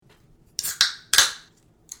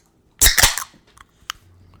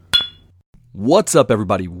What's up,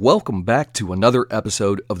 everybody? Welcome back to another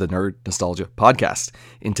episode of the Nerd Nostalgia Podcast.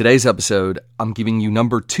 In today's episode, I'm giving you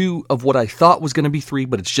number 2 of what I thought was going to be 3,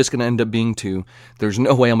 but it's just going to end up being 2. There's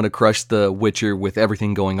no way I'm going to crush The Witcher with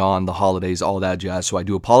everything going on, the holidays, all that jazz, so I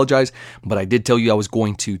do apologize, but I did tell you I was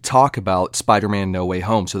going to talk about Spider-Man No Way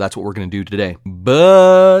Home, so that's what we're going to do today.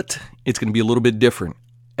 But it's going to be a little bit different.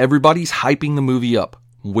 Everybody's hyping the movie up.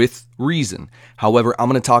 With reason. However, I'm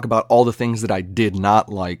going to talk about all the things that I did not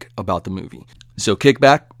like about the movie. So kick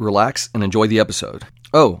back, relax, and enjoy the episode.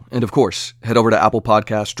 Oh, and of course, head over to Apple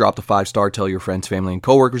Podcasts, drop the 5-star, tell your friends, family, and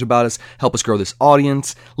coworkers about us, help us grow this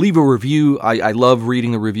audience, leave a review. I love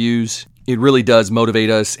reading the reviews. It really does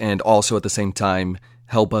motivate us and also at the same time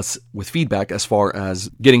help us with feedback as far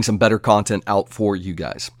as getting some better content out for you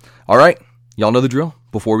guys. All right, y'all know the drill.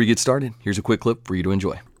 Before we get started, here's a quick clip for you to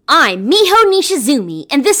enjoy. I'm Miho Nishizumi,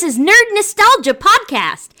 and this is Nerd Nostalgia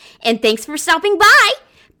Podcast. And thanks for stopping by,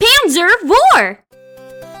 Panzer Vor!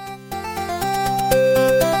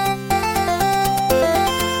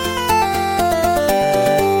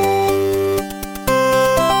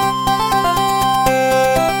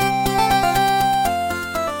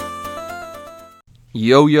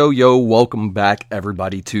 Yo, welcome back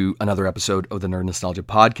everybody to another episode of the Nerd Nostalgia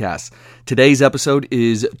Podcast. Today's episode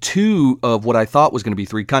is 2 of what I thought was going to be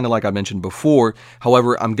 3, kind of like I mentioned before.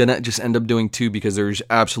 However, I'm going to just end up doing 2 because there's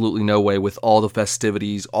absolutely no way with all the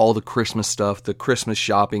festivities, all the Christmas stuff, the Christmas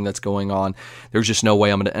shopping that's going on, there's just no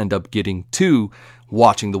way I'm going to end up getting 2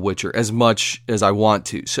 watching The Witcher as much as I want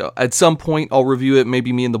to. So at some point I'll review it,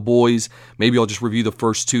 maybe me and the boys, maybe I'll just review the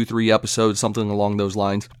first 2-3 episodes, something along those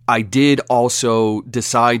lines. I did also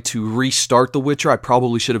decide to restart The Witcher. I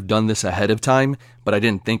probably should have done this ahead of time, but I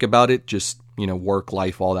didn't think about it. Just, work,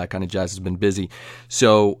 life, all that kind of jazz has been busy.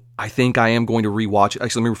 So I think I am going to rewatch it.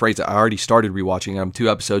 Actually, let me rephrase it. I already started rewatching. I'm 2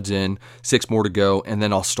 episodes in, 6 more to go, and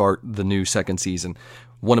then I'll start the new second season.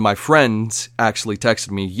 One of my friends actually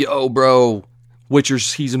texted me, "Yo, bro, Witcher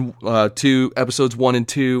Season 2, Episodes 1 and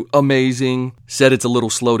 2, amazing." Said it's a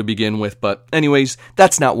little slow to begin with, but anyways,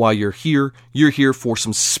 that's not why you're here. You're here for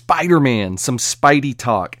some Spider-Man, some Spidey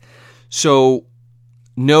talk. So,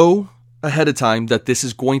 know ahead of time that this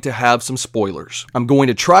is going to have some spoilers. I'm going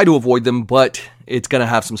to try to avoid them, but it's going to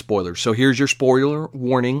have some spoilers. So here's your spoiler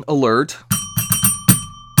warning alert.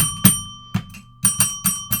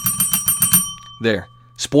 There.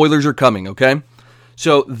 Spoilers are coming, okay?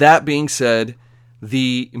 So, that being said,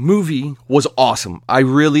 the movie was awesome. I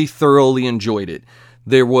really thoroughly enjoyed it.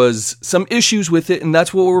 There was some issues with it, and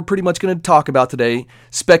that's what we're pretty much going to talk about today.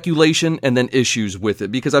 Speculation and then issues with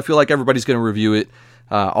it, because I feel like everybody's going to review it.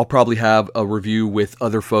 I'll probably have a review with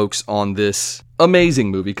other folks on this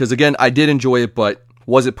amazing movie, because again, I did enjoy it, but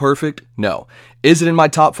was it perfect? No. Is it in my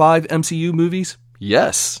top 5 MCU movies?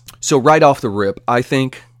 Yes. So right off the rip, I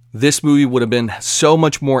think this movie would have been so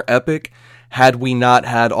much more epic had we not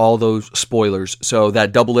had all those spoilers. So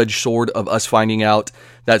that double-edged sword of us finding out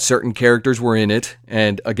that certain characters were in it.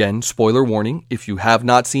 And again, spoiler warning, if you have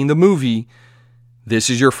not seen the movie, this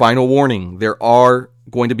is your final warning. There are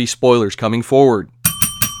going to be spoilers coming forward.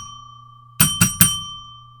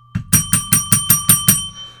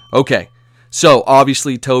 Okay, so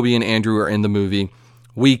obviously Toby and Andrew are in the movie.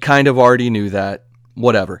 We kind of already knew that,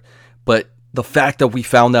 whatever. But the fact that we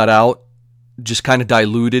found that out just kind of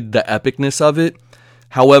diluted the epicness of it.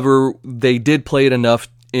 However, they did play it enough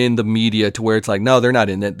in the media to where it's like, no, they're not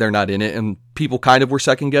in it. They're not in it. And people kind of were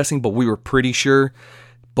second guessing, but we were pretty sure.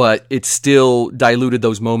 But it still diluted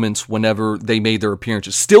those moments whenever they made their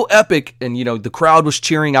appearances. Still epic. And, the crowd was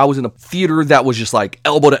cheering. I was in a theater that was just like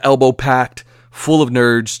elbow to elbow packed, full of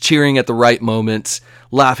nerds, cheering at the right moments,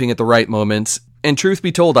 laughing at the right moments. And truth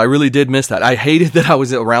be told, I really did miss that. I hated that I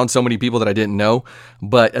was around so many people that I didn't know,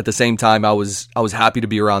 but at the same time, I was happy to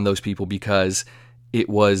be around those people because it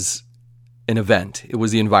was an event. It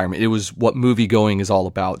was the environment. It was what movie going is all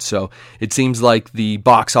about. So it seems like the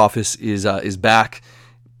box office is back.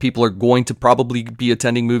 People are going to probably be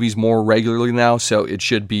attending movies more regularly now, so it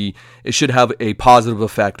should have a positive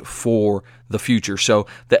effect for the future. So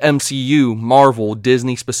the MCU, Marvel,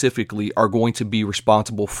 Disney specifically are going to be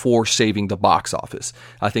responsible for saving the box office.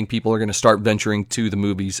 I think people are going to start venturing to the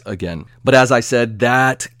movies again. But as I said,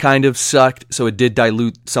 that kind of sucked, so it did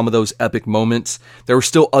dilute some of those epic moments. There were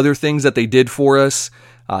still other things that they did for us.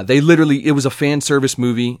 It was a fan service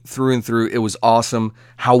movie through and through. It was awesome.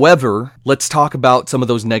 However, let's talk about some of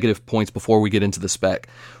those negative points before we get into the spec.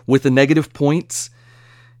 With the negative points,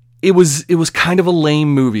 it was kind of a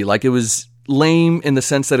lame movie. Like, it was lame in the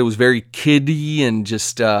sense that it was very kiddie and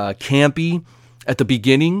just campy at the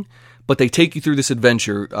beginning, but they take you through this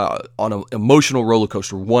adventure on an emotional roller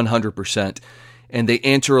coaster 100%. and they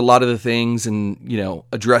answer a lot of the things, and, you know,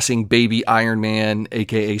 addressing baby Iron Man,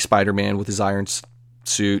 aka Spider-Man with his iron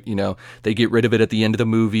suit, you know, they get rid of it at the end of the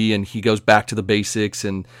movie and he goes back to the basics,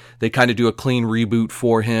 and they kind of do a clean reboot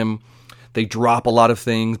for him. They drop a lot of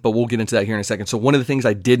things, but we'll get into that here in a second. So one of the things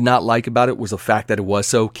I did not like about it was the fact that it was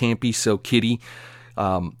so campy, so kiddie.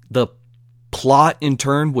 The plot in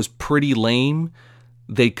turn was pretty lame.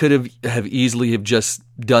 They could have easily have just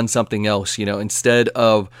done something else, you know, instead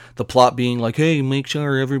of the plot being like, hey, make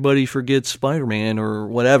sure everybody forgets Spider-Man or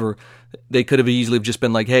whatever. They could have easily have just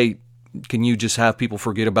been like, hey, can you just have people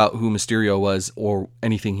forget about who Mysterio was or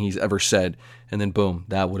anything he's ever said? And then boom,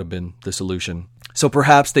 that would have been the solution. So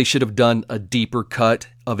perhaps they should have done a deeper cut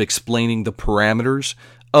of explaining the parameters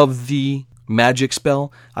of the magic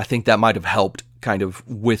spell. I think that might have helped kind of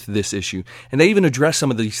with this issue. And they even address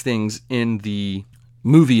some of these things in the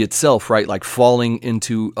movie itself, right? Like falling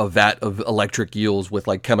into a vat of electric eels with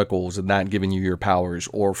like chemicals and that giving you your powers,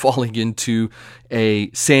 or falling into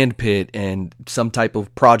a sand pit and some type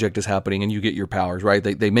of project is happening and you get your powers, right?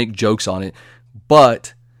 They make jokes on it,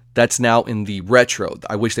 but that's now in the retro.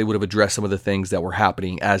 I wish they would have addressed some of the things that were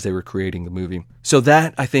happening as they were creating the movie. So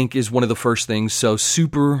that, I think, is one of the first things. So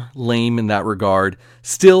super lame in that regard.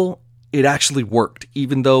 Still, it actually worked.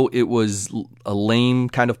 Even though it was a lame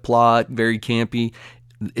kind of plot, very campy,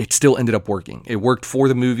 it still ended up working. It worked for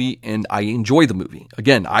the movie, and I enjoy the movie.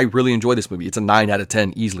 Again, I really enjoy this movie. It's a 9 out of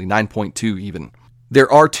 10, easily, 9.2 even. There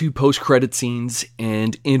are 2 post-credit scenes,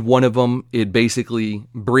 and in one of them, it basically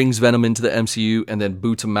brings Venom into the MCU and then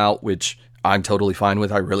boots him out, which I'm totally fine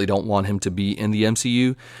with. I really don't want him to be in the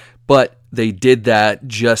MCU, but they did that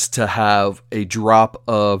just to have a drop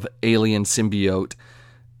of alien symbiote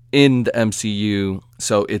in the MCU,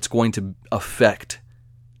 so it's going to affect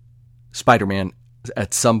Spider-Man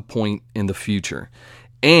at some point in the future.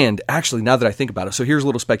 And actually, now that I think about it, so here's a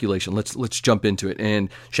little speculation. Let's jump into it. And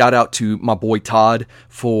shout out to my boy Todd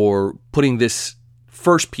for putting this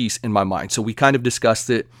first piece in my mind. So we kind of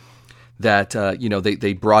discussed it, that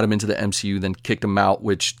they brought him into the MCU, then kicked him out,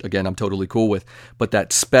 which again I'm totally cool with. But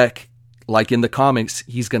that spec, like in the comics,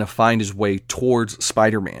 he's going to find his way towards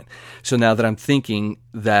Spider-Man. So now that I'm thinking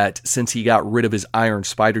that since he got rid of his iron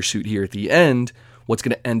spider suit here at the end, what's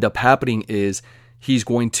going to end up happening is he's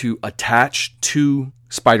going to attach to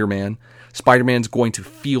Spider-Man. Spider-Man's going to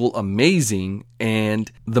feel amazing,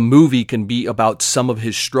 and the movie can be about some of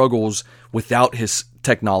his struggles without his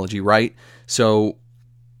technology, right? So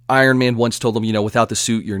Iron Man once told him, without the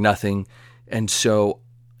suit, you're nothing. And so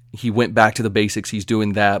he went back to the basics. He's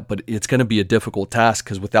doing that, but it's going to be a difficult task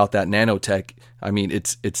because without that nanotech, I mean,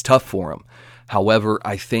 it's tough for him. However,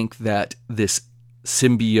 I think that this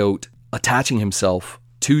symbiote attaching himself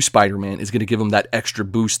to Spider-Man is going to give him that extra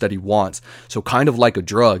boost that he wants. So kind of like a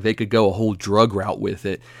drug, they could go a whole drug route with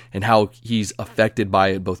it, and how he's affected by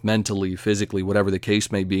it both mentally, physically, whatever the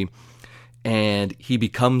case may be. And he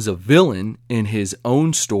becomes a villain in his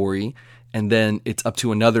own story, and then it's up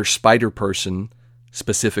to another spider person,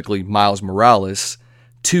 specifically Miles Morales,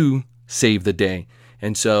 to save the day.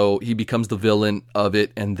 And so he becomes the villain of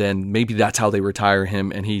it, and then maybe that's how they retire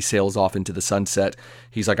him, and he sails off into the sunset.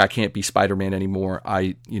 He's like, I can't be Spider-Man anymore.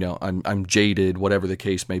 I'm jaded, whatever the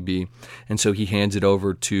case may be. And so he hands it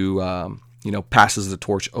over to, passes the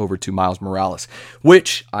torch over to Miles Morales,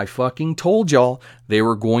 which I fucking told y'all they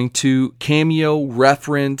were going to cameo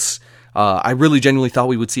reference. I really genuinely thought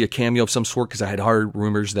we would see a cameo of some sort, because I had heard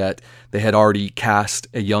rumors that they had already cast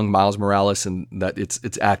a young Miles Morales and that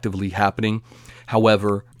it's actively happening.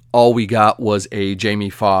 However, all we got was a Jamie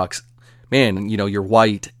Foxx. Man, you're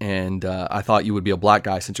white, and I thought you would be a black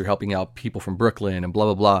guy since you're helping out people from Brooklyn and blah,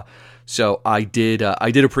 blah, blah. So I did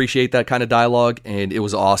appreciate that kind of dialogue, and it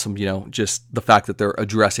was awesome, just the fact that they're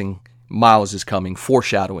addressing Miles is coming,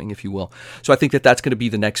 foreshadowing, if you will. So I think that that's going to be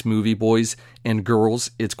the next movie, boys and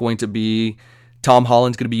girls. It's going to be Tom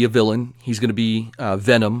Holland's going to be a villain. He's going to be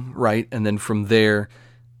Venom, right? And then from there,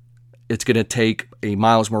 it's going to take a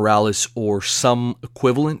Miles Morales or some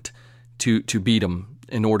equivalent to beat him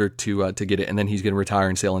in order to get it. And then he's going to retire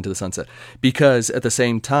and sail into the sunset. Because at the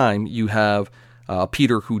same time, you have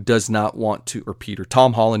Peter who does not want to, or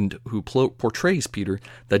Tom Holland who portrays Peter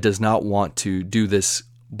that does not want to do this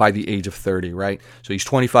by the age of 30, right? So he's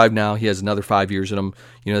 25 now. He has another 5 years in him.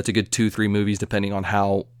 That's a good 2-3 movies depending on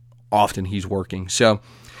how often he's working. So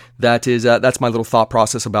that's my little thought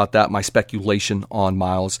process about that, my speculation on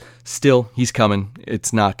Miles. Still, he's coming.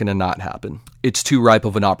 It's not going to not happen. It's too ripe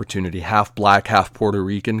of an opportunity. Half black, half Puerto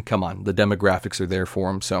Rican. Come on, the demographics are there for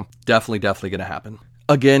him. So definitely going to happen.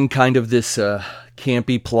 Again, kind of this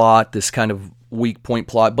campy plot, this kind of weak point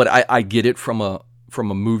plot, but I get it from from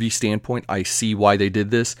a movie standpoint, I see why they did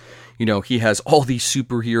this. You know, he has all these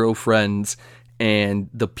superhero friends, and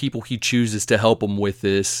the people he chooses to help him with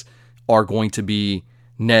this are going to be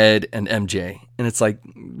Ned and MJ. And it's like,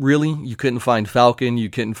 really? You couldn't find Falcon? You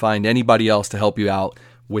couldn't find anybody else to help you out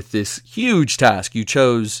with this huge task? You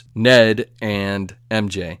chose Ned and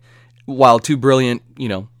MJ. While two brilliant, you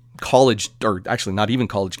know, college, or actually not even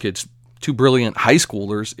college kids, two brilliant high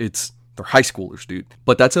schoolers, they're high schoolers, dude.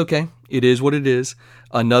 But that's okay. It is what it is.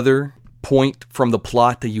 Another point from the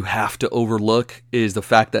plot that you have to overlook is the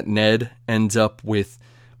fact that Ned ends up with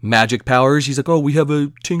magic powers. He's like, oh, we have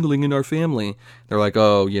a tingling in our family. They're like,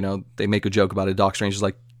 oh, you know, they make a joke about it. Doc Strange is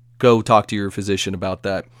like, go talk to your physician about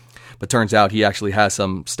that. But turns out he actually has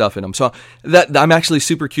some stuff in him. So that I'm actually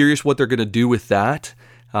super curious what they're going to do with that.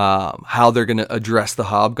 How they're going to address the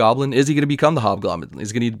Hobgoblin. Is he going to become the Hobgoblin?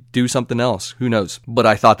 Is he going to do something else? Who knows? But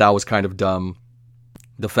I thought that was kind of dumb.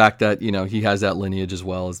 The fact that, you know, he has that lineage as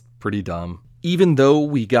well is pretty dumb. Even though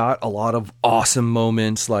we got a lot of awesome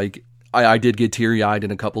moments, like I did get teary-eyed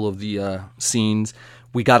in a couple of the scenes.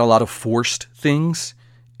 We got a lot of forced things.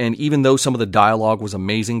 And even though some of the dialogue was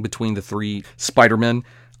amazing between the three Spider-Men,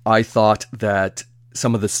 I thought that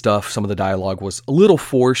some of the dialogue was a little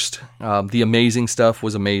forced. The amazing stuff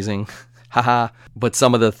was amazing. Haha. But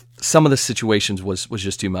some of the situations was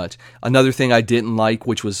just too much. Another thing I didn't like,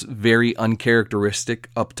 which was very uncharacteristic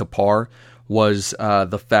up to par, was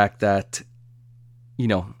the fact that, you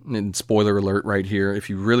know, and spoiler alert right here, if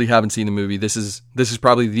you really haven't seen the movie, this is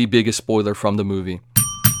probably the biggest spoiler from the movie.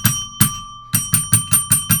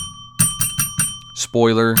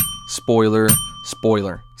 Spoiler, spoiler,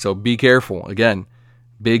 spoiler. So be careful. Again,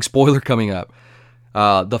 big spoiler coming up.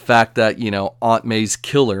 The fact that, you know, Aunt May's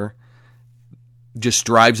killer just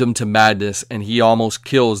drives him to madness, and he almost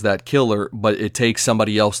kills that killer, but it takes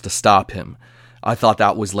somebody else to stop him. I thought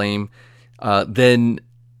that was lame. Then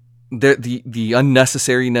the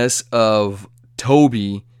unnecessariness of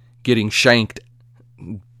Toby getting shanked,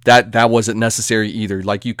 that wasn't necessary either.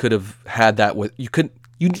 Like, you could have had that with, you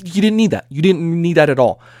didn't need that. You didn't need that at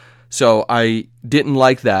all. So I didn't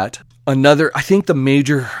like that. I think the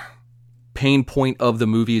major pain point of the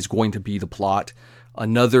movie is going to be the plot.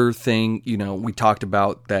 Another thing, you know, we talked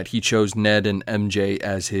about that he chose Ned and MJ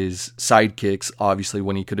as his sidekicks, obviously,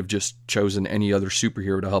 when he could have just chosen any other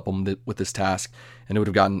superhero to help him with this task, and it would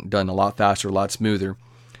have gotten done a lot faster, a lot smoother.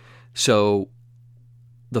 So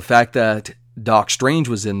the fact that Doc Strange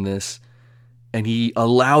was in this, and he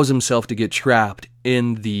allows himself to get trapped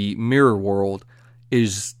in the mirror world,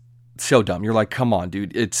 is so dumb. You're like, come on,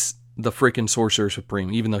 dude. It's the freaking Sorcerer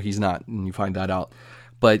Supreme, even though he's not, and you find that out.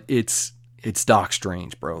 But it's Doc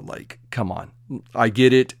Strange, bro. Like, come on. I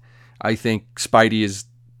get it. I think Spidey is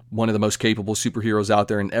one of the most capable superheroes out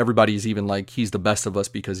there, and everybody's even like, he's the best of us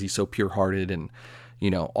because he's so pure-hearted and, you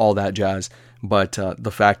know, all that jazz. But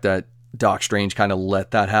the fact that Doc Strange kind of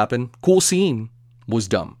let that happen, cool scene, was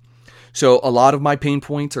dumb. So a lot of my pain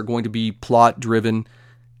points are going to be plot-driven.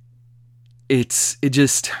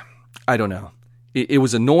 I don't know. It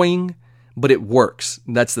was annoying, but it works.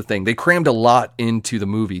 That's the thing. They crammed a lot into the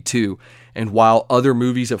movie, too. And while other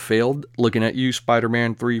movies have failed, looking at you,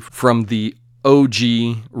 Spider-Man 3, from the OG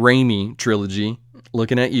Raimi trilogy,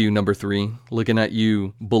 looking at you, number 3, looking at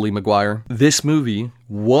you, Bully Maguire, this movie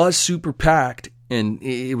was super packed, and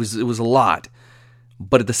it was a lot.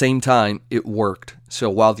 But at the same time, it worked. So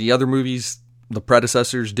while the other movies, the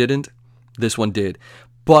predecessors, didn't, this one did.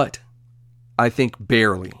 But I think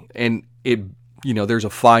barely. And it, you know, there's a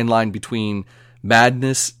fine line between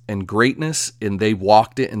madness and greatness, and they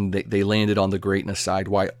walked it, and they landed on the greatness side,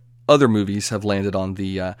 while other movies have landed on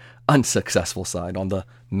the unsuccessful side, on the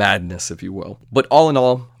madness, if you will. But all in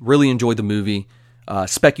all, really enjoyed the movie.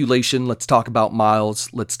 Speculation, let's talk about Miles.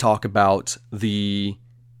 Let's talk about the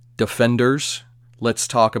Defenders. Let's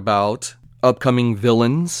talk about upcoming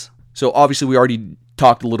villains. So obviously we already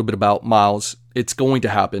talked a little bit about Miles. It's going to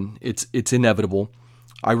happen. It's inevitable.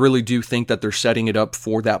 I really do think that they're setting it up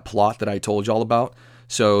for that plot that I told y'all about.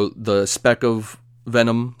 So the speck of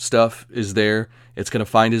Venom stuff is there. It's going to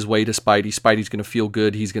find his way to Spidey. Spidey's going to feel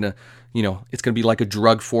good. He's going to, you know, it's going to be like a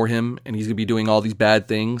drug for him, and he's going to be doing all these bad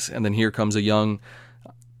things. And then here comes a young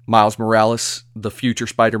Miles Morales, the future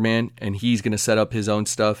Spider-Man, and he's going to set up his own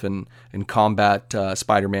stuff and combat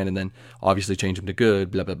Spider-Man, and then obviously change him to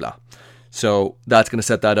good, blah, blah, blah. So that's going to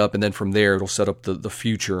set that up, and then from there, it'll set up the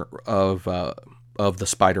future of the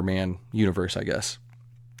Spider-Man universe, I guess.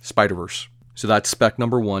 Spider-Verse. So that's spec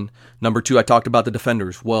number 1. Number 2, I talked about the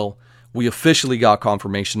Defenders. Well, we officially got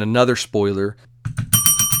confirmation. Another spoiler.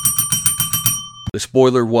 The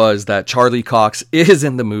spoiler was that Charlie Cox is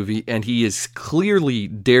in the movie, and he is clearly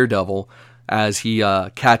Daredevil, as he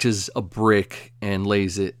catches a brick and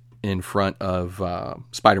lays it in front of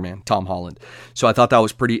Spider-Man, Tom Holland. So I thought that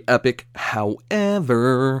was pretty epic.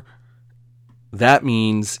 However, that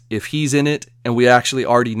means if he's in it, and we actually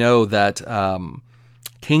already know that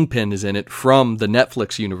Kingpin is in it from the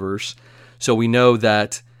Netflix universe, so we know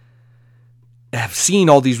that, I've seen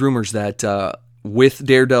all these rumors that with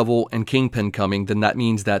Daredevil and Kingpin coming, then that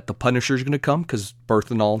means that the Punisher's going to come, because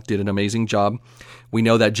Berthenol did an amazing job. We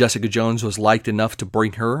know that Jessica Jones was liked enough to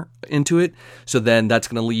bring her into it, so then that's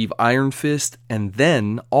going to leave Iron Fist, and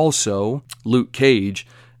then also Luke Cage,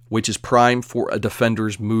 which is prime for a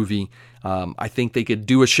Defenders movie. I think they could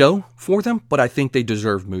do a show for them, but I think they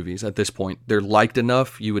deserve movies at this point. They're liked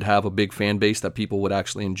enough. You would have a big fan base that people would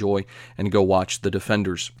actually enjoy and go watch The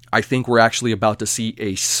Defenders. I think we're actually about to see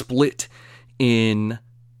a split in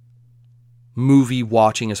movie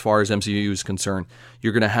watching as far as MCU is concerned.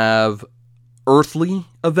 You're going to have earthly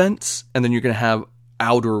events, and then you're going to have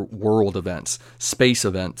outer world events, space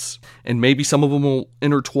events. And maybe some of them will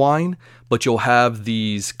intertwine, but you'll have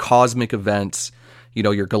these cosmic events, you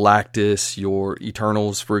know, your Galactus, your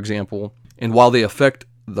Eternals, for example. And while they affect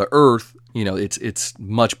the Earth, you know, it's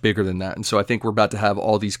much bigger than that. And so I think we're about to have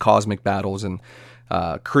all these cosmic battles and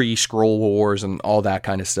Kree, Skrull Wars, and all that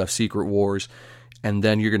kind of stuff, Secret Wars. And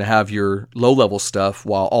then you're going to have your low-level stuff.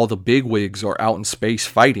 While all the bigwigs are out in space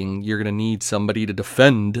fighting, you're going to need somebody to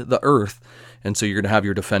defend the Earth. And so you're going to have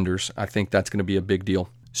your Defenders. I think that's going to be a big deal.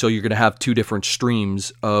 So you're going to have two different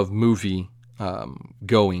streams of movie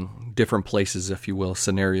going, different places, if you will,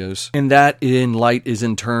 scenarios. And that in light is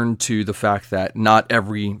in turn to the fact that not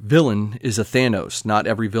every villain is a Thanos. Not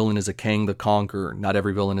every villain is a Kang the Conqueror. Not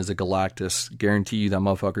every villain is a Galactus. Guarantee you that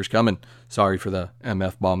motherfucker's coming. Sorry for the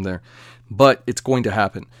MF bomb there. But it's going to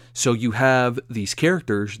happen. So you have these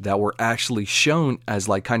characters that were actually shown as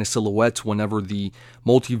like kind of silhouettes whenever the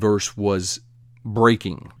multiverse was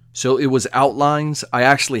breaking. So it was outlines. I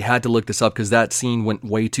actually had to look this up because that scene went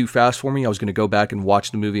way too fast for me. I was going to go back and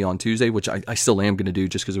watch the movie on Tuesday, which I still am going to do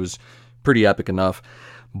just because it was pretty epic enough.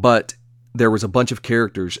 But there was a bunch of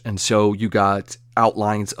characters, and so you got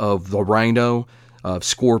outlines of the Rhino, of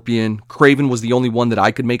Scorpion. Kraven was the only one that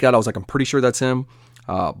I could make out. I was like, I'm pretty sure that's him.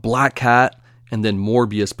 Black Cat, and then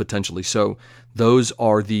Morbius potentially. So those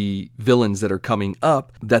are the villains that are coming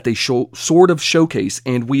up that they sort of showcase.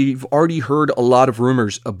 And we've already heard a lot of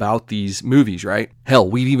rumors about these movies, right? Hell,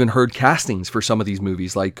 we've even heard castings for some of these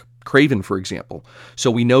movies, like Kraven, for example. So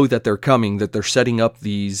we know that they're coming, that they're setting up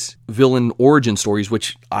these villain origin stories,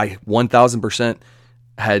 which I 1000%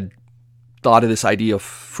 had thought of this idea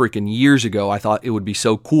freaking years ago. I thought it would be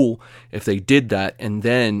so cool if they did that and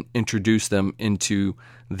then introduce them into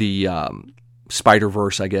the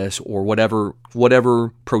Spider-Verse, I guess, or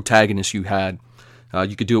whatever protagonist you had.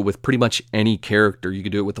 You could do it with pretty much any character. You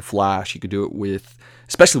could do it with the Flash. You could do it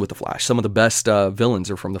especially with the Flash. Some of the best villains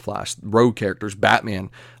are from the Flash. Rogue characters, Batman.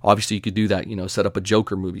 Obviously, you could do that. You know, set up a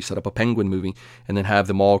Joker movie, set up a Penguin movie, and then have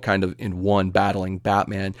them all kind of in one battling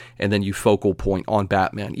Batman, and then you focal point on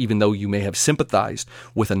Batman, even though you may have sympathized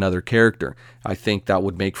with another character. I think that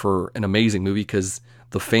would make for an amazing movie because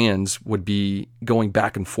the fans would be going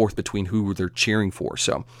back and forth between who they're cheering for.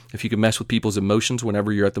 So if you can mess with people's emotions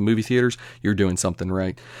whenever you're at the movie theaters, you're doing something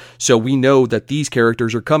right. So we know that these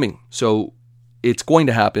characters are coming. So it's going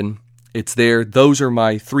to happen. It's there. Those are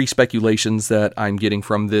my 3 speculations that I'm getting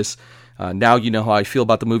from this. Now you know how I feel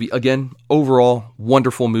about the movie. Again, overall,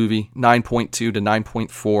 wonderful movie, 9.2 to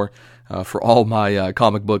 9.4 for all my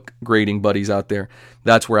comic book grading buddies out there.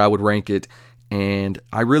 That's where I would rank it. And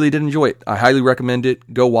I really did enjoy it. I highly recommend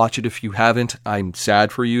it. Go watch it if you haven't. I'm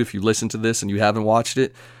sad for you if you listen to this and you haven't watched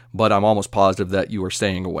it, but I'm almost positive that you are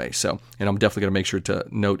staying away. So, and I'm definitely going to make sure to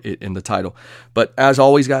note it in the title. But as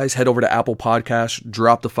always, guys, head over to Apple Podcasts,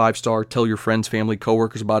 drop the 5-star, tell your friends, family,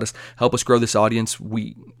 coworkers about us. Help us grow this audience.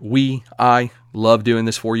 I love doing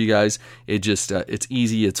this for you guys. It just, it's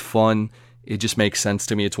easy. It's fun. It just makes sense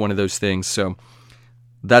to me. It's one of those things. So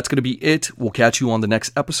that's going to be it. We'll catch you on the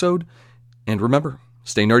next episode. And remember,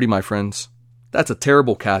 stay nerdy, my friends. That's a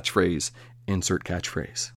terrible catchphrase. Insert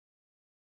catchphrase.